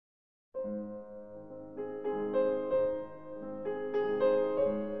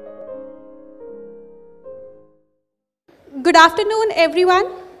Good afternoon, everyone.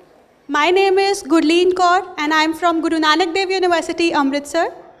 My name is Gurleen Kaur and I am from Guru Nanak Dev University,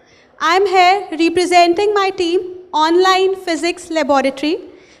 Amritsar. I am here representing my team, Online Physics Laboratory,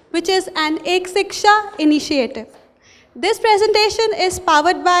 which is an Ekshiksha initiative. This presentation is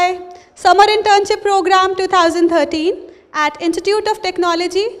powered by Summer Internship Program 2013 at Institute of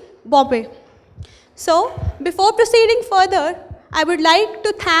Technology, Bombay. So, before proceeding further, I would like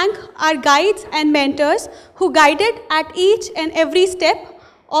to thank our guides and mentors who guided at each and every step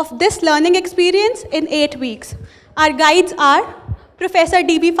of this learning experience in 8 weeks. Our guides are Professor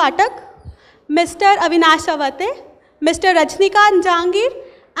D.B. Phatak, Mr. Avinash Awate, Mr. Rajnikant Jangir,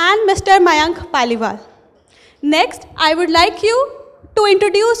 and Mr. Mayank Paliwal. Next, I would like to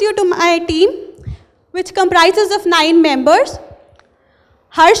introduce you to my team, which comprises of 9 members: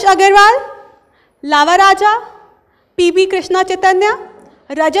 Harsh Agarwal, Lava Raja, P.B. Krishna Chaitanya,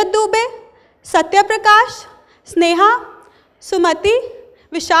 Rajat Dubey, Satya Prakash, Sneha, Sumati,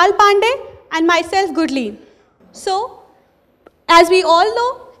 Vishal Pandey, and myself, Gurleen. So, as we all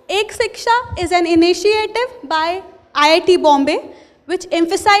know, Ekshiksha is an initiative by IIT Bombay which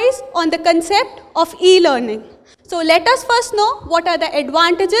emphasizes on the concept of e-learning. So, let us first know what are the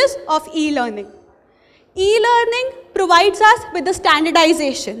advantages of e-learning. E-learning provides us with the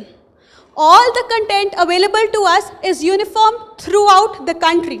standardization. All the content available to us is uniform throughout the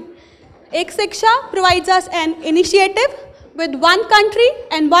country. Ekshiksha provides us an initiative with one country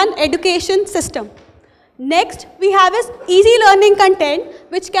and one education system. Next, we have is easy learning content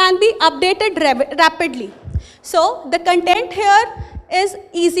which can be updated rapidly. So, the content here is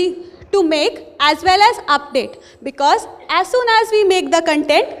easy to make as well as update, because as soon as we make the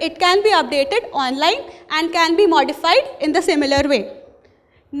content, it can be updated online and can be modified in the similar way.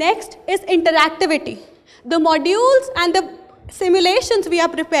 Next is interactivity. The modules and the simulations we are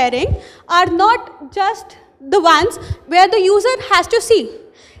preparing are not just the ones where the user has to see.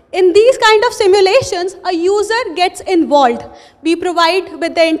 In these kind of simulations, a user gets involved. We provide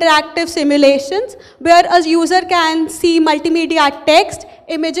with the interactive simulations where a user can see multimedia text,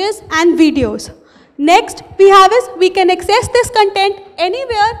 images, and videos. Next, we can access this content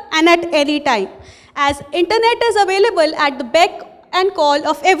anywhere and at any time, as internet is available at the beck and call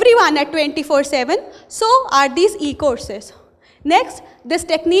of everyone at 24/7, so are these e-courses. Next, this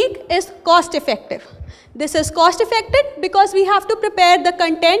technique is cost effective. This is cost effective because we have to prepare the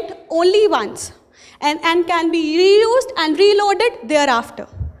content only once and can be reused and reloaded thereafter.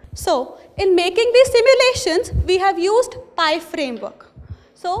 So, in making these simulations, we have used PI framework.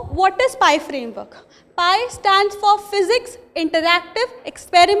 So, what is PI framework? PI stands for Physics, Interactive,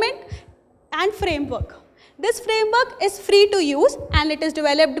 Experiment and Framework. This framework is free to use and it is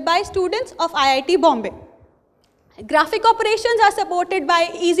developed by students of IIT Bombay. Graphic operations are supported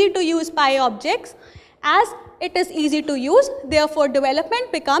by easy to use PI objects. As it is easy to use, therefore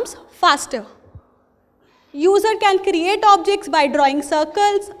development becomes faster. User can create objects by drawing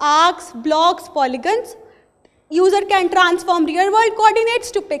circles, arcs, blocks, polygons. User can transform real world coordinates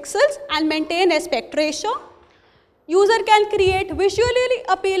to pixels and maintain aspect ratio. User can create visually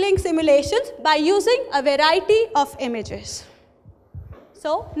appealing simulations by using a variety of images.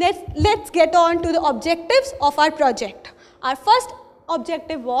 So, let's get on to the objectives of our project. Our first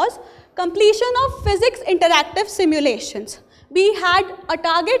objective was completion of physics interactive simulations. We had a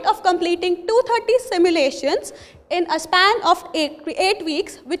target of completing 230 simulations in a span of 8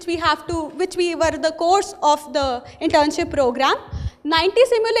 weeks, which were the course of the internship program. 90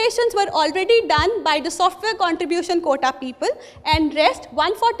 simulations were already done by the software contribution quota people, and rest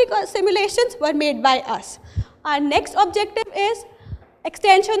 140 simulations were made by us. Our next objective is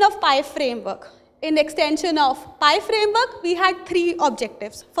extension of PI framework. In extension of PI framework, we had 3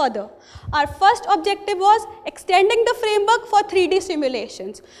 objectives further. Our first objective was extending the framework for 3D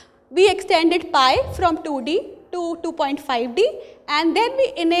simulations. We extended PI from 2D to 2.5D, and then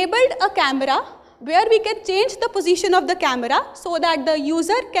we enabled a camera where we can change the position of the camera so that the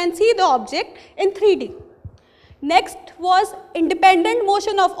user can see the object in 3D. Next was independent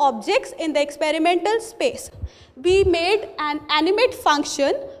motion of objects in the experimental space. We made an animate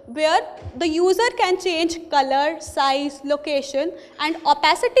function where the user can change color, size, location, and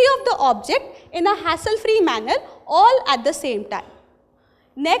opacity of the object in a hassle-free manner, all at the same time.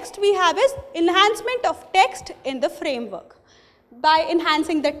 Next we have is enhancement of text in the framework. By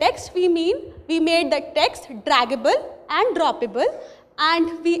enhancing the text, we mean we made the text draggable and droppable,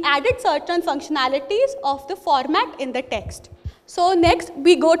 and we added certain functionalities of the format in the text. So next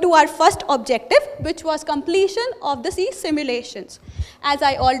we go to our first objective, which was completion of the C simulations. As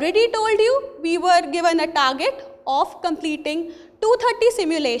I already told you, we were given a target of completing 230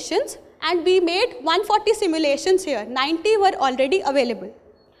 simulations, and we made 140 simulations here. 90 were already available.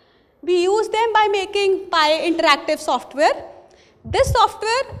 We used them by making Pi interactive software. This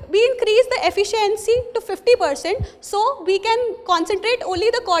software, we increased the efficiency to 50%, so we can concentrate only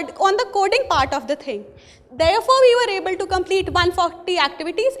on the coding part of the thing. Therefore, we were able to complete 140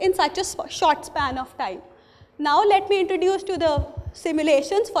 activities in such a short span of time. Now, let me introduce to the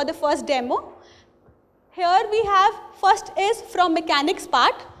simulations for the first demo. Here we have, first is from mechanics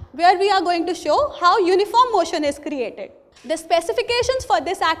part, where we are going to show how uniform motion is created. The specifications for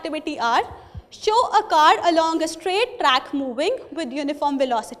this activity are: show a car along a straight track moving with uniform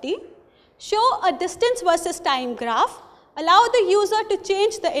velocity, show a distance versus time graph, allow the user to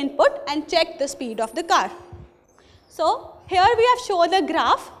change the input and check the speed of the car. So, here we have shown the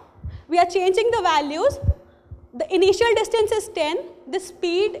graph. We are changing the values. The initial distance is 10, the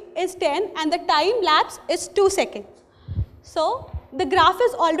speed is 10, and the time lapse is 2 seconds. So, the graph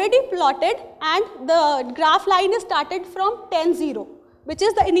is already plotted and the graph line is started from 10, 0, which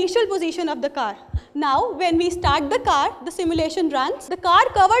is the initial position of the car. Now, when we start the car, the simulation runs. The car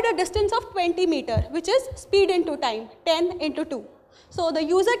covered a distance of 20 meters, which is speed into time, 10 into 2. So, the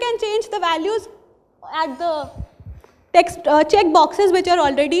user can change the values at the text check boxes which are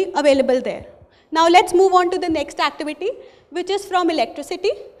already available there. Now, let's move on to the next activity, which is from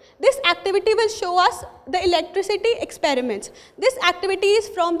electricity. This activity will show us the electricity experiments. This activity is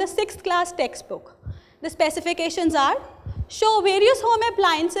from the 6th class textbook. The specifications are: show various home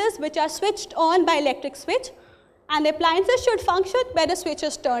appliances which are switched on by electric switch, and the appliances should function when the switch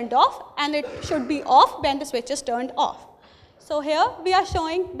is turned off, and it should be off when the switch is turned off. So, here we are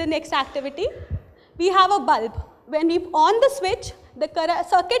showing the next activity. We have a bulb. When we on the switch, the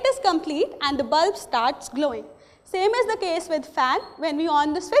circuit is complete and the bulb starts glowing. Same is the case with fan. When we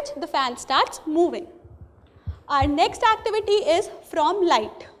on the switch, the fan starts moving. Our next activity is from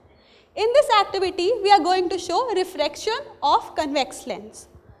light. In this activity, we are going to show refraction of convex lens.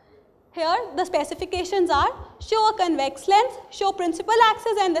 Here the specifications are: show a convex lens, show principal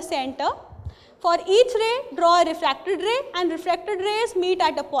axis and the center. For each ray, draw a refracted ray, and refracted rays meet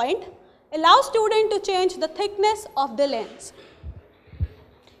at a point. Allow student to change the thickness of the lens.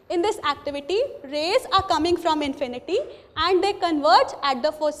 In this activity, rays are coming from infinity and they converge at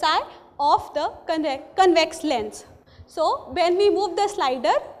the foci of the convex lens. So, when we move the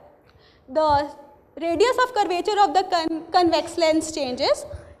slider, the radius of curvature of the convex lens changes,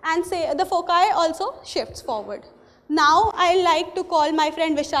 and the foci also shifts forward. Now, I like to call my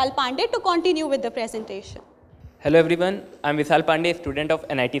friend Vishal Pandey to continue with the presentation. Hello everyone, I am Vishal Pandey, student of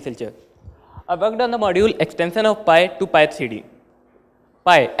NIT Silchar. I worked on the module extension of Pi to Pi 3D.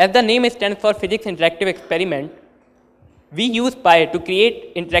 Pi, as the name stands for Physics Interactive Experiment, we use Pi to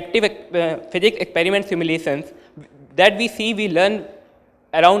create interactive physics experiment simulations that we learn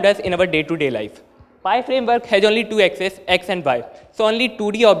around us in our day-to-day life. Pi framework has only two axes, X and Y. So only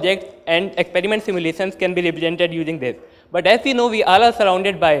 2D objects and experiment simulations can be represented using this. But as we know, we all are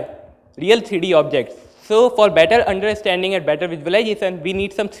surrounded by real 3D objects. So for better understanding and better visualization, we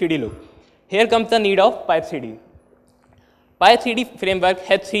need some 3D look. Here comes the need of Pi 3D. Pi 3D framework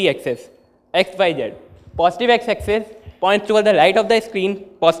has three axes, X, Y, Z. Positive X-axis points toward the right of the screen,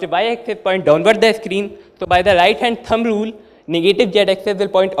 positive Y-axis points downward the screen. So by the right hand thumb rule, negative Z-axis will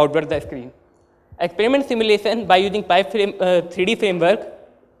point outward the screen. Experiment simulation by using Pi 3D framework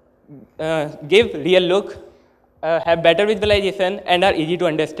give real look, have better visualization and are easy to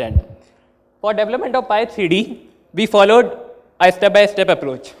understand. For development of Pi 3D, we followed a step-by-step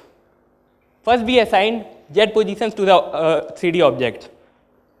approach. First, we assigned Z positions to the 3D object.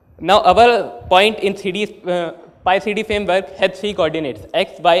 Now, our point in Pi 3D framework has three coordinates,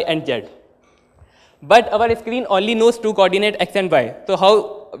 X, Y and Z. But our screen only knows two coordinates, X and Y. So,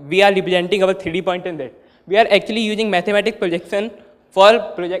 how we are representing our 3D point in that? We are actually using mathematical projection for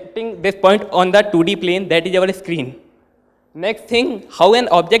projecting this point on the 2D plane, that is our screen. Next thing, how an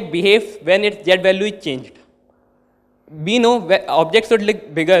object behaves when its Z value is changed. We know objects should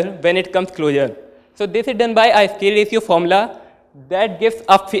look bigger when it comes closer. So this is done by a scale ratio formula that gives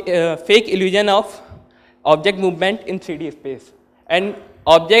a fake illusion of object movement in 3D space. And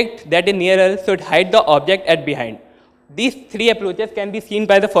object that is nearer should hide the object at behind. These three approaches can be seen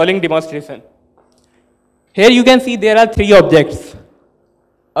by the following demonstration. Here you can see there are three objects,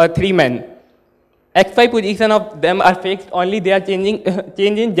 three men. XY position of them are fixed, only they are changing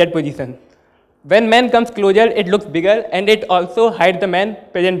in Z position. When man comes closer, it looks bigger and it also hides the man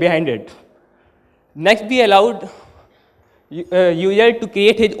present behind it. Next, we allowed user to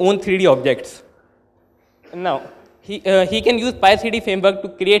create his own 3D objects. Now, he can use Pi 3D framework to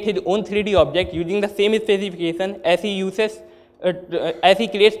create his own 3D object using the same specification as he uses as he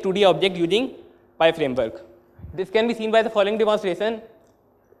creates 2D object using Pi framework. This can be seen by the following demonstration.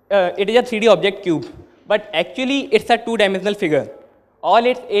 It is a 3D object cube, but actually it's a 2-dimensional figure. All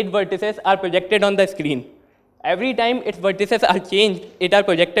its 8 vertices are projected on the screen. Every time its vertices are changed, it are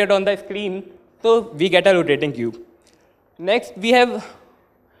projected on the screen, so we get a rotating cube. Next, we have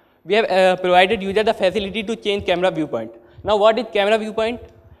provided user the facility to change camera viewpoint. Now, what is camera viewpoint?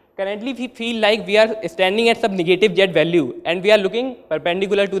 Currently, we feel like we are standing at some negative z value and we are looking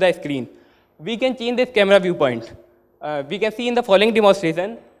perpendicular to the screen. We can change this camera viewpoint. We can see in the following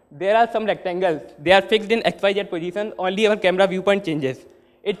demonstration, there are some rectangles. They are fixed in XYZ position, only our camera viewpoint changes.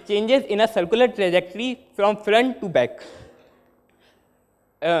 It changes in a circular trajectory from front to back.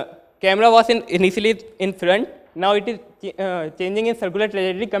 Camera was initially in front, now it is changing in circular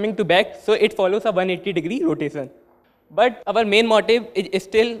trajectory coming to back, so it follows a 180-degree rotation. But our main motive is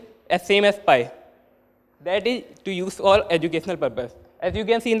still as same as Pi. That is to use for educational purpose. As you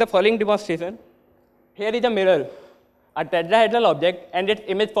can see in the following demonstration, here is a mirror, a tetrahedral object, and its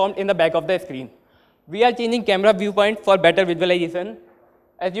image formed in the back of the screen. We are changing camera viewpoint for better visualization.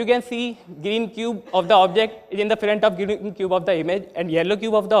 As you can see, green cube of the object is in the front of green cube of the image, and yellow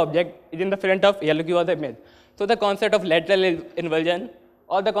cube of the object is in the front of yellow cube of the image. So the concept of lateral inversion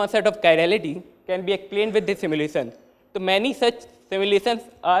or the concept of chirality can be explained with this simulation. So many such simulations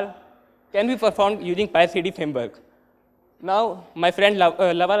can be performed using Pi 3D framework. Now, my friend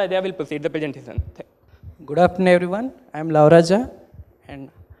Lava Raja will proceed the presentation. Good afternoon, everyone. I am Lava Raja, and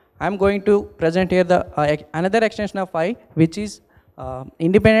I am going to present here the another extension of Pi, which is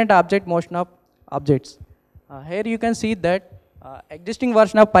independent object motion of objects. Here you can see that existing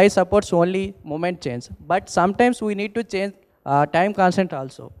version of Pi supports only moment change, but sometimes we need to change time constant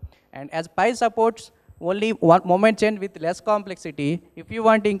also. And as Pi supports only one moment change with less complexity, if you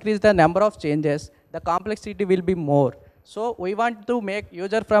want to increase the number of changes, the complexity will be more. So we want to make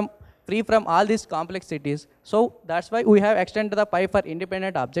user free from all these complexities. So that's why we have extended the Pi for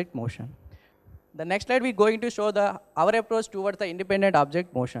independent object motion. The next slide we're going to show our approach towards the independent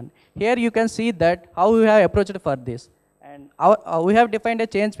object motion. Here you can see that how we have approached for this. And we have defined a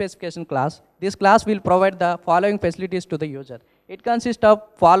change specification class. This class will provide the following facilities to the user. It consists of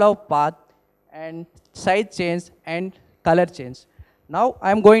follow path and size change and color change. Now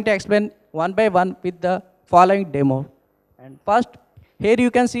I am going to explain one by one with the following demo. And first, here you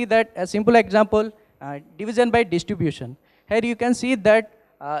can see that a simple example, division by distribution. Here you can see that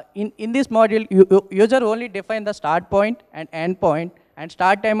in this module, user only define the start point and end point and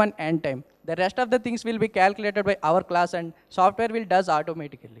start time and end time. The rest of the things will be calculated by our class and software will does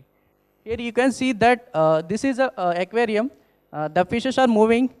automatically. Here you can see that this is an aquarium. The fishes are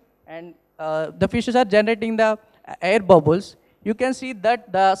moving and the fishes are generating the air bubbles. You can see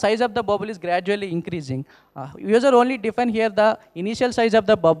that the size of the bubble is gradually increasing. User only define here the initial size of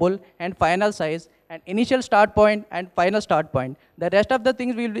the bubble and final size and initial start point and final start point. The rest of the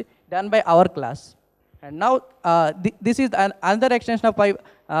things will be done by our class. And now this is another extension of Pi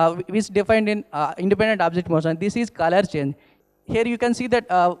which defined in independent object motion. This is color change. Here you can see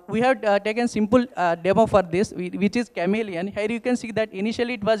that we have taken simple demo for this, which is chameleon. Here you can see that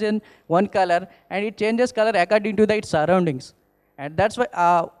initially it was in one color and it changes color according to its surroundings. And that's why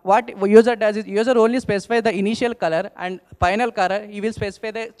what user does is user only specify the initial color and final color. He will specify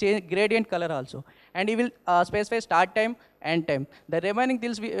the gradient color also. And he will specify start time and time. The remaining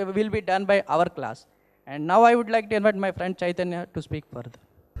things will be done by our class. And now I would like to invite my friend Chaitanya to speak further.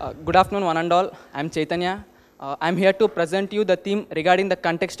 Good afternoon, one and all. I am Chaitanya. I am here to present you the theme regarding the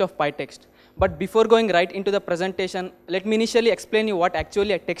context of PyText. But before going right into the presentation, let me initially explain you what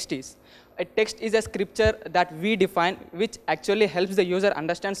actually a text is. A text is a scripture that we define, which actually helps the user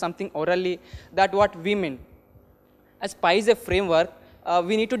understand something orally, that what we mean. As Pi is a framework,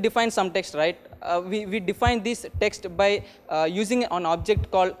 we need to define some text, right? We define this text by using an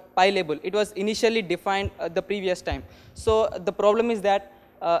object called Pi label. It was initially defined the previous time. So the problem is that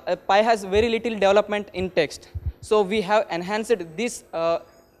Pi has very little development in text. So we have enhanced this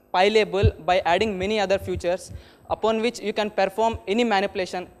Pi label by adding many other features upon which you can perform any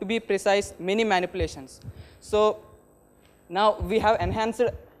manipulation, to be precise, many manipulations. So now we have enhanced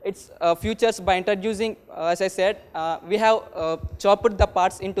its features by introducing, as I said, we have chopped the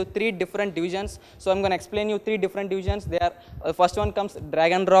parts into 3 different divisions. So I'm going to explain you 3 different divisions. There, first one comes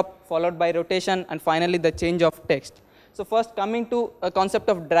drag and drop, followed by rotation, and finally the change of text. So first coming to a concept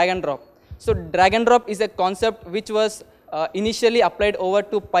of drag and drop. So drag and drop is a concept which was initially applied over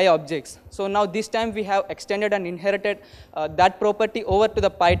to Pi objects. So now this time we have extended and inherited that property over to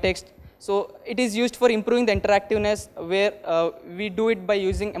the PyText. So it is used for improving the interactiveness where we do it by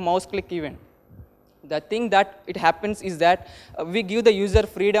using a mouse click event. The thing that it happens is that we give the user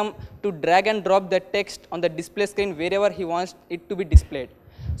freedom to drag and drop the text on the display screen wherever he wants it to be displayed.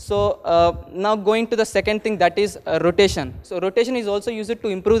 So now going to the second thing, that is rotation. So rotation is also used to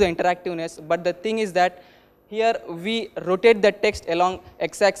improve the interactiveness, but the thing is that here we rotate the text along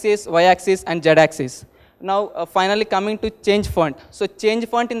x-axis, y-axis and z-axis. Now finally coming to change font. So change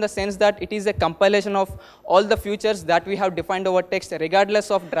font in the sense that it is a compilation of all the features that we have defined over text regardless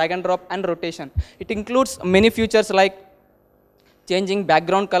of drag and drop and rotation. It includes many features like changing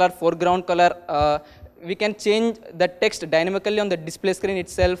background color, foreground color. We can change the text dynamically on the display screen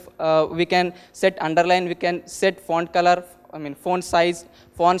itself. We can set underline, we can set font color, font size,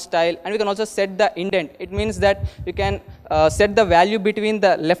 font style, and we can also set the indent. It means that you can set the value between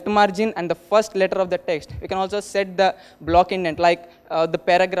the left margin and the first letter of the text. We can also set the block indent, like the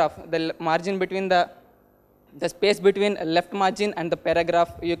paragraph, the margin between the space between left margin and the paragraph.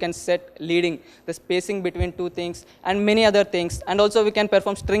 You can set leading, the spacing between two things, and many other things. And also we can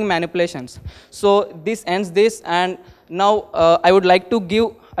perform string manipulations. So this ends this, and now I would like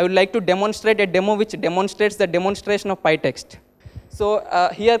to demonstrate a demo which demonstrates the demonstration of PyText. So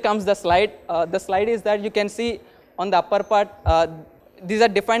here comes the slide. The slide is that you can see on the upper part, these are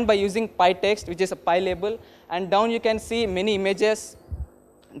defined by using PyText, which is a Py label, and down you can see many images.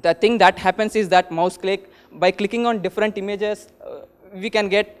 The thing that happens is that mouse click, by clicking on different images, we can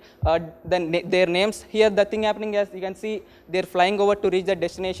get their names. Here the thing happening is, you can see they're flying over to reach the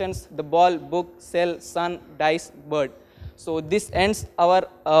destinations: the ball, book, cell, sun, dice, bird. So this ends our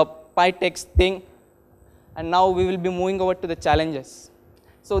PyText thing, and now we will be moving over to the challenges.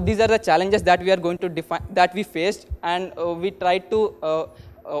 So these are the challenges that we are going to define, that we faced, and we tried to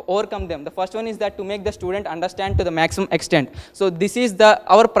overcome them. The first one is that to make the student understand to the maximum extent. So this is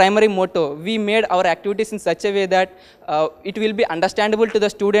our primary motto. We made our activities in such a way that it will be understandable to the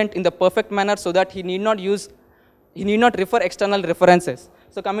student in the perfect manner, so that he need not refer external references.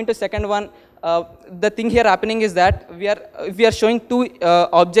 So coming to second one, the thing here happening is that we are showing two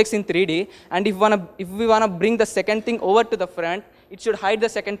objects in 3D, and if we wanna bring the second thing over to the front, it should hide the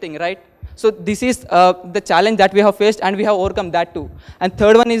second thing, right? So this is the challenge that we have faced, and we have overcome that too. And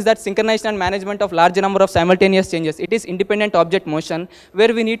third one is that synchronization and management of large number of simultaneous changes. It is independent object motion,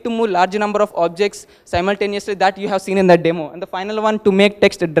 where we need to move large number of objects simultaneously, that you have seen in the demo. And the final one, to make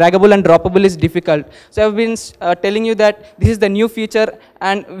text draggable and droppable, is difficult. So I've been telling you that this is the new feature,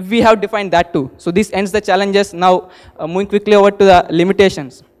 and we have defined that too. So this ends the challenges. Now moving quickly over to the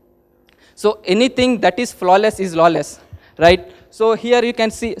limitations. So anything that is flawless is lawless, right? So here you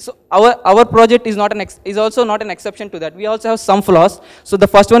can see, so our project is also not an exception to that. We also have some flaws. So the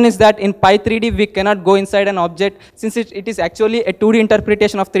first one is that in Py3D we cannot go inside an object, since it is actually a 2D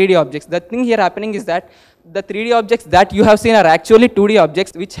interpretation of 3D objects. The thing here happening is that the 3D objects that you have seen are actually 2D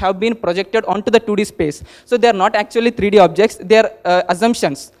objects which have been projected onto the 2D space. So they are not actually 3D objects, they are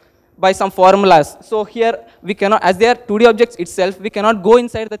assumptions by some formulas. So here we cannot, as they are 2D objects itself, we cannot go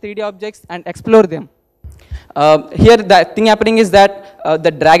inside the 3D objects and explore them. Here the thing happening is that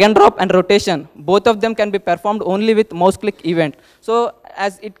the drag and drop and rotation, both of them can be performed only with mouse click event. So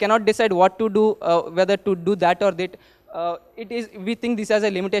as it cannot decide what to do, whether to do that or that, we think this has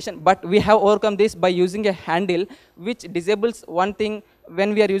a limitation, but we have overcome this by using a handle which disables one thing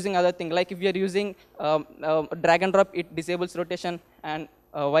when we are using other thing. Like if we are using drag and drop, it disables rotation, and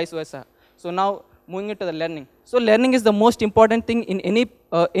vice versa. So now moving into the learning. So learning is the most important thing in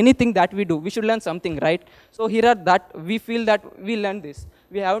anything that we do. We should learn something, right? So here are that we feel that we learned this.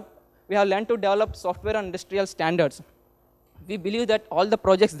 We have learned to develop software and industrial standards. We believe that all the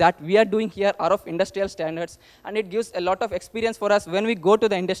projects that we are doing here are of industrial standards, and it gives a lot of experience for us when we go to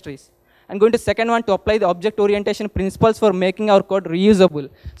the industries. And going to second one, to apply the object orientation principles for making our code reusable.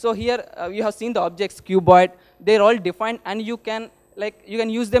 So here you have seen the objects, cuboid, they're all defined, and you can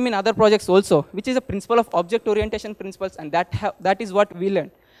use them in other projects also, which is a principle of object orientation principles, and that is what we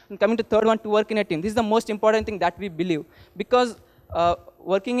learned. And coming to third one, to work in a team. This is the most important thing that we believe, because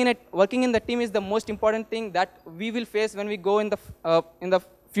working in the team is the most important thing that we will face when we go in the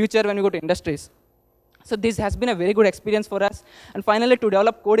future, when we go to industries. So this has been a very good experience for us. And finally, to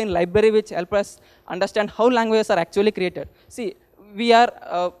develop code in library which help us understand how languages are actually created. See,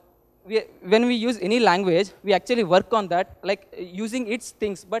 when we use any language, we actually work on that, like using its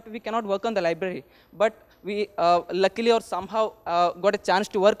things, but we cannot work on the library. But we luckily or somehow got a chance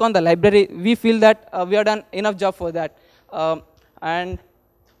to work on the library. We feel that we have done enough job for that. And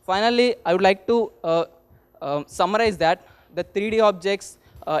finally, I would like to summarize that the 3D objects,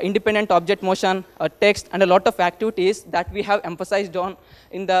 independent object motion, text, and a lot of activities that we have emphasized on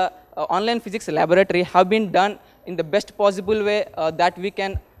in the online physics laboratory have been done in the best possible way that we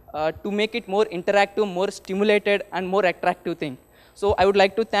can to make it more interactive, more stimulated, and more attractive thing. So I would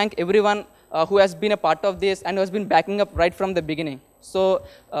like to thank everyone who has been a part of this and who has been backing up right from the beginning. So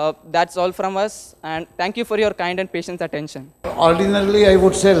that's all from us, and thank you for your kind and patient attention. Ordinarily, I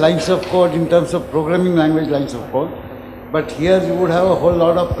would say lines of code in terms of programming language lines of code, but here you would have a whole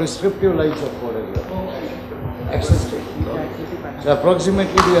lot of prescriptive lines of code as well. Access. So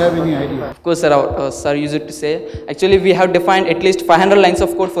approximately, do you have any idea? Of course, sir, sir used to say, actually we have defined at least 500 lines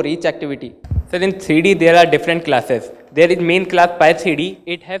of code for each activity. So in 3D, there are different classes. There is main class Py3D.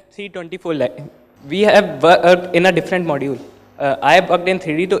 It has 324 lines. We have worked in a different module. I have worked in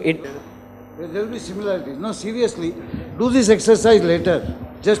 3D, so it... There will be similarities. No, seriously, do this exercise later,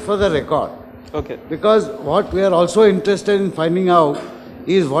 just for the record. Okay. Because what we are also interested in finding out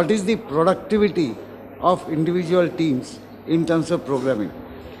is what is the productivity of individual teams in terms of programming.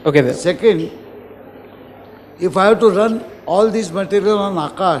 Okay, sir. Second, if I have to run all this material on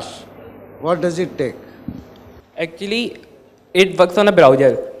Akash, what does it take? Actually, it works on a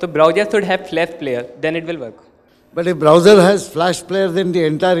browser. So browser should have Flash player, then it will work. But if browser has Flash player, then the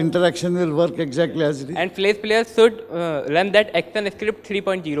entire interaction will work exactly as it is. And Flash player should run that ActionScript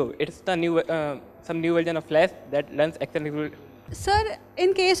 3.0. It's the new some new version of Flash that runs ActionScript. Sir,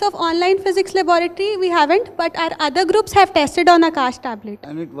 in case of online physics laboratory, we haven't, but our other groups have tested on Akash tablet.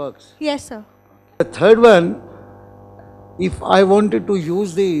 And it works. Yes, sir. The third one, if I wanted to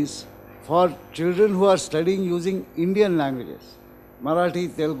use these for children who are studying using Indian languages,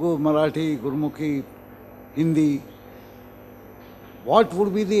 Marathi, Telugu, Marathi, Gurmukhi, Hindi, what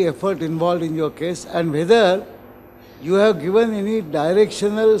would be the effort involved in your case, and whether you have given any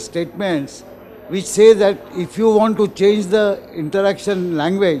directional statements which say that if you want to change the interaction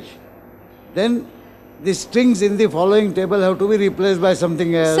language, then the strings in the following table have to be replaced by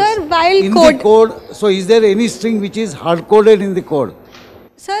something else. Sir, while in the code, so is there any string which is hard-coded in the code?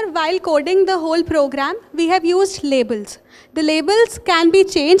 Sir, while coding the whole program, we have used labels. The labels can be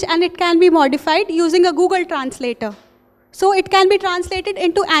changed and it can be modified using a Google translator. So it can be translated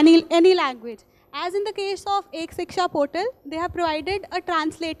into any language. As in the case of Ekshiksha portal, they have provided a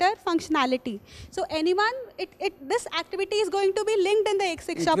translator functionality. So anyone, this activity is going to be linked in the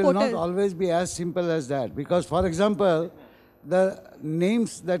Ekshiksha portal. It will not always be as simple as that, because for example, the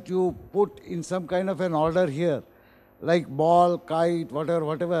names that you put in some kind of an order here, like ball, kite,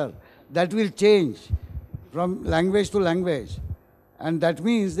 whatever, that will change from language to language. And that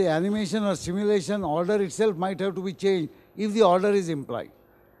means the animation or simulation order itself might have to be changed if the order is implied.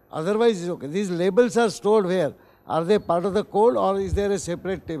 Otherwise, it's okay. These labels are stored where? Are they part of the code or is there a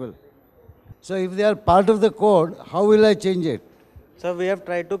separate table? So if they are part of the code, how will I change it? So we have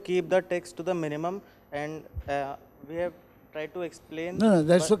tried to keep the text to the minimum, and we have tried to explain. No,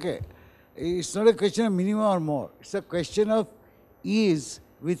 that's okay. It's not a question of minimum or more. It's a question of ease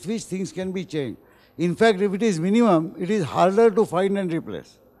with which things can be changed. In fact, if it is minimum, it is harder to find and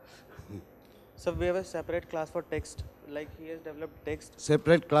replace. So we have a separate class for text, like he has developed text.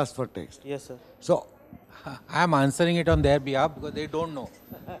 Separate class for text. Yes, sir. So I am answering it on their behalf because they don't know,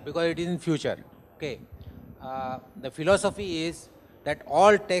 because it is in future. Okay. The philosophy is that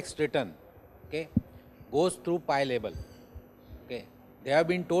all text written, okay, goes through Py label. Okay. They have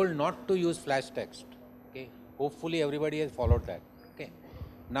been told not to use flash text. Okay. Hopefully everybody has followed that. Okay.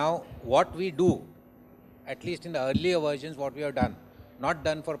 Now what we do, at least in the earlier versions, what we have done, not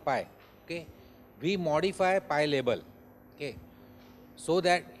done for Py. Okay. We modify Py label. Okay. So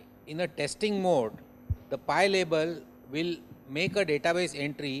that in a testing mode, the Py label will make a database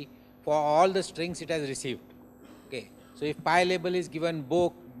entry for all the strings it has received. Okay. So if Py label is given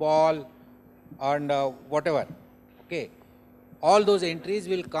book, ball, and whatever, okay, all those entries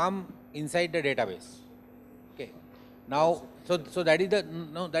will come inside the database. Okay. Now, so that is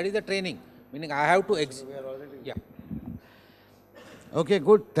the training. Meaning I have to yeah. okay,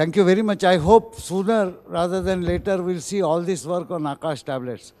 good. Thank you very much. I hope sooner rather than later we'll see all this work on Akash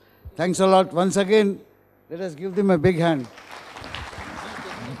tablets. Thanks a lot. Once again, let us give them a big hand.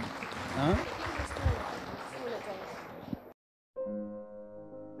 Huh?